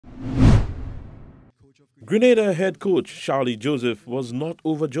Grenada head coach Charlie Joseph was not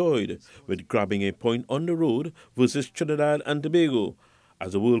overjoyed with grabbing a point on the road versus Trinidad and Tobago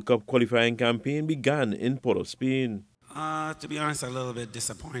as the World Cup qualifying campaign began in Port of Spain. To be honest, a little bit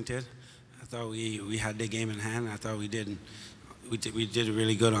disappointed. I thought we had the game in hand. I thought we did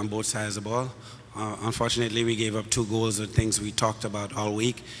really good on both sides of the ball. Unfortunately, we gave up 2 goals of things we talked about all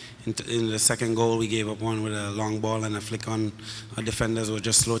week. In the second goal, we gave up one with a long ball and a flick on. Our defenders were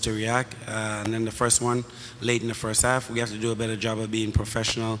just slow to react. And then the first one, late in the first half, we have to do a better job of being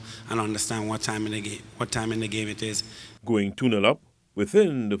professional and understand what time in the game it is. Going 2-0 up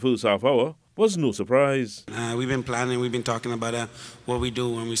within the first half hour was no surprise. We've been planning, we've been talking about what we do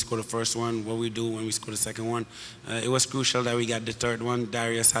when we score the first one, what we do when we score the second one. It was crucial that we got the third one.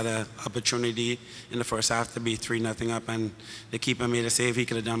 Darius had an opportunity in the first half to be 3-0 up, and the keeper made a save. He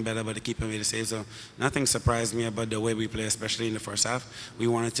could have done better, but the keeper made a save. So nothing surprised me about the way we play, especially in the first half. We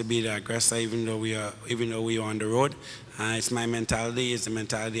wanted to be the aggressor, even though we were on the road. It's my mentality. It's the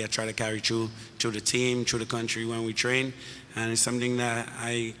mentality I try to carry through the team, through the country when we train. And it's something that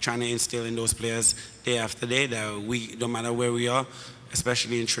I try to instill in those players day after day, that we, no matter where we are,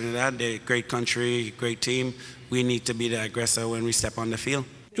 especially in Trinidad, they're a great country, great team. We need to be the aggressor when we step on the field.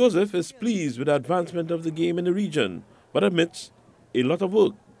 Joseph is pleased with the advancement of the game in the region, but admits a lot of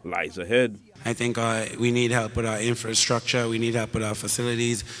work lies ahead. I think we need help with our infrastructure, we need help with our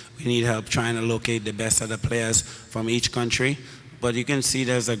facilities, we need help trying to locate the best of the players from each country. But you can see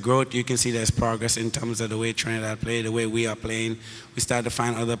there's a growth, you can see there's progress in terms of the way Trinidad play, the way we are playing. We start to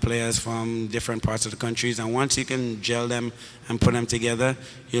find other players from different parts of the countries, and once you can gel them and put them together,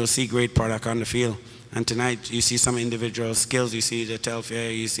 you'll see great product on the field. And tonight, you see some individual skills. You see the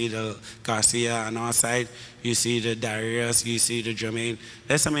Telfair, you see the Garcia on our side, you see the Darius, you see the Jermaine.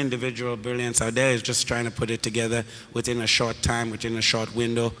 There's some individual brilliance out there. It's just trying to put it together within a short time, within a short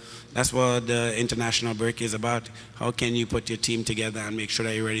window. That's what the international break is about. How can you put your team together and make sure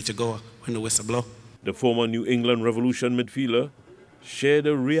that you're ready to go when the whistle blows? The former New England Revolution midfielder shared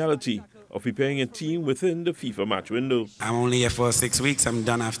the reality of preparing a team within the FIFA match window. I'm only here for 6 weeks. I'm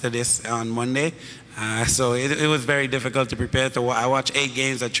done after this on Monday. So it was very difficult to prepare. I watched 8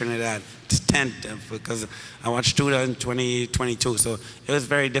 games at Trinidad, 10 because I watched 2 in 2022. So it was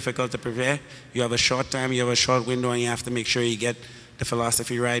very difficult to prepare. You have a short time, you have a short window, and you have to make sure you get the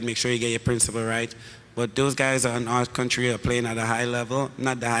philosophy right, make sure you get your principle right. But those guys in our country are playing at a high level,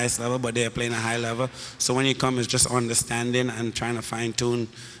 not the highest level, but they are playing at a high level. So when you come, it's just understanding and trying to fine-tune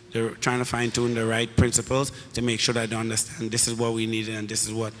the right principles to make sure that they understand this is what we need and this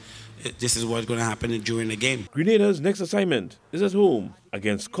is what's going to happen during the game. Grenada's next assignment is at home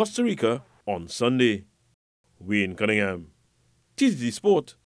against Costa Rica on Sunday. Wayne Cunningham, TTT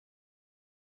Sport.